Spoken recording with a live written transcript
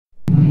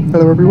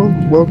Hello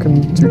everyone,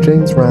 welcome to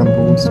James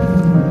Rambles.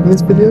 In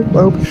this video,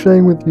 I will be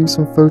sharing with you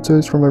some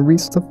photos from a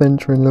recent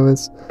adventure in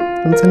Lewes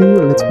and telling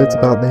you a little bit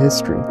about the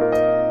history.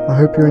 I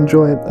hope you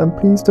enjoy it, and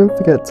please don't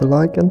forget to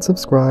like and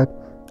subscribe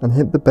and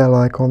hit the bell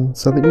icon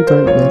so that you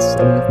don't miss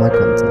any of my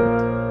content.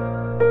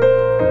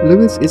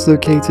 Lewes is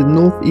located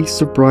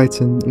northeast of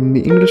Brighton in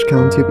the English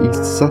county of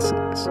East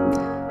Sussex.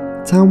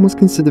 The town was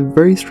considered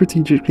very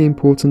strategically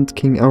important to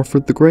King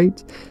Alfred the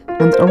Great,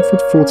 and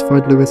Alfred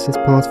fortified Lewes as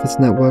part of his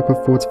network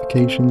of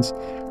fortifications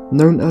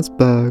known as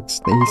burghs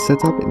that he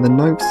set up in the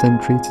 9th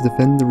century to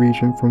defend the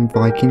region from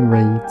Viking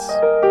raids.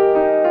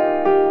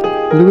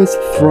 Lewes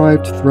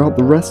thrived throughout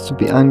the rest of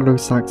the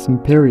Anglo-Saxon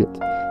period,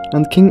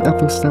 and King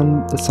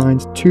Athelstan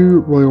assigned 2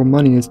 royal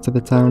moneys to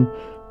the town,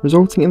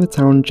 resulting in the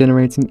town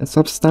generating a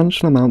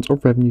substantial amount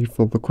of revenue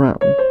for the crown.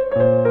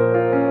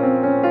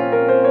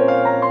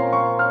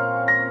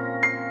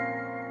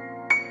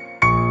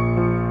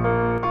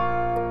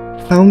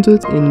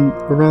 Founded in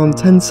around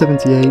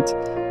 1078,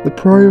 the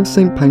Priory of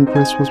St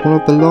Pancras was one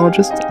of the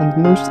largest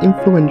and most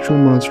influential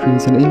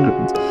monasteries in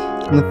England,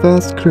 and the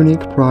first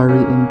Cluniac priory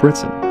in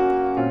Britain.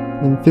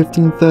 In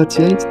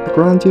 1538, the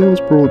grandeur was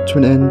brought to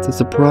an end as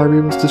the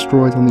priory was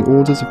destroyed on the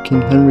orders of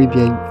King Henry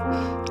VIII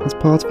as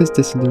part of his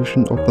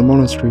dissolution of the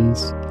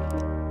monasteries.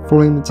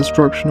 Following the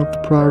destruction of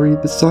the priory,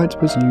 the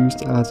site was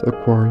used as a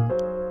quarry.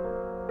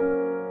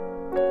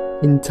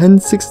 In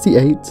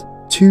 1068,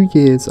 2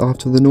 years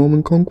after the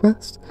Norman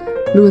conquest,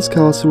 Lewes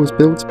Castle was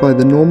built by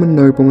the Norman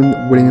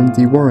nobleman William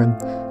de Warenne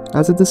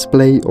as a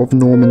display of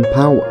Norman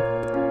power.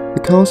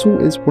 The castle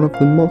is one of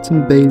the Motte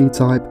and Bailey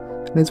type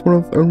and is one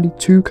of only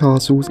 2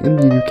 castles in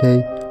the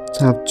UK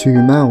to have 2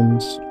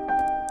 mounds.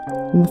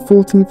 On the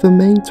 14th of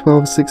May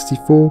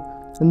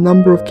 1264, a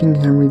number of King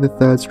Henry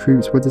III's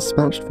troops were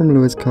dispatched from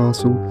Lewes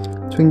Castle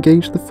to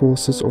engage the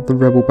forces of the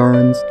rebel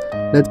barons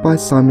led by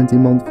Simon de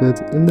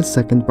Montfort in the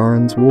Second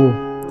Barons'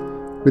 War.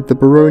 With the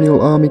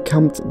baronial army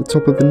camped at the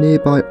top of the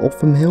nearby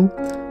Offham Hill,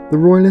 the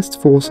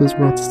royalist forces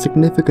were at a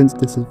significant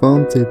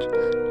disadvantage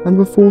and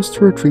were forced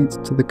to retreat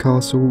to the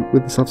castle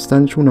with a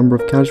substantial number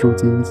of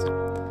casualties.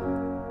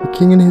 The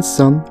king and his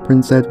son,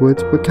 Prince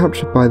Edward, were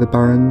captured by the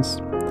barons.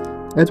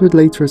 Edward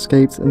later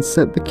escaped and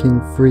set the king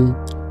free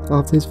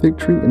after his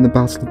victory in the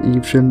Battle of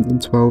Evesham in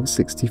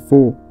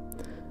 1264.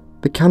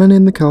 The cannon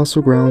in the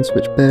castle grounds,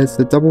 which bears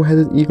the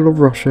double-headed eagle of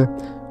Russia,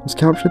 was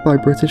captured by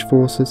British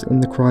forces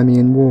in the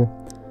Crimean War.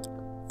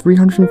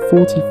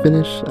 340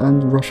 Finnish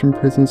and Russian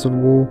prisoners of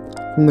war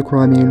from the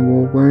Crimean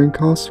War were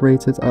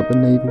incarcerated at the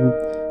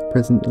naval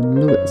prison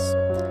in Lewes.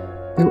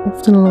 They were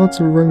often allowed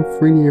to roam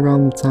freely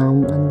around the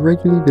town and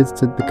regularly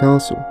visited the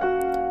castle.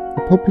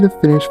 A popular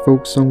Finnish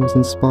folk song was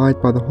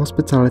inspired by the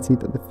hospitality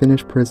that the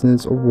Finnish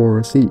prisoners of war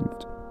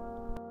received.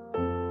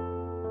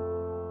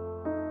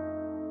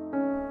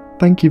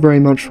 Thank you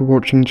very much for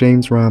watching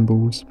James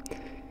Rambles.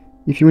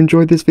 If you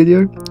enjoyed this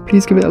video,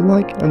 please give it a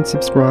like and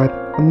subscribe,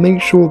 and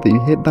make sure that you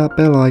hit that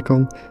bell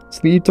icon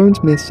so that you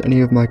don't miss any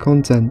of my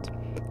content.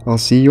 I'll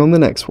see you on the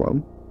next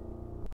one.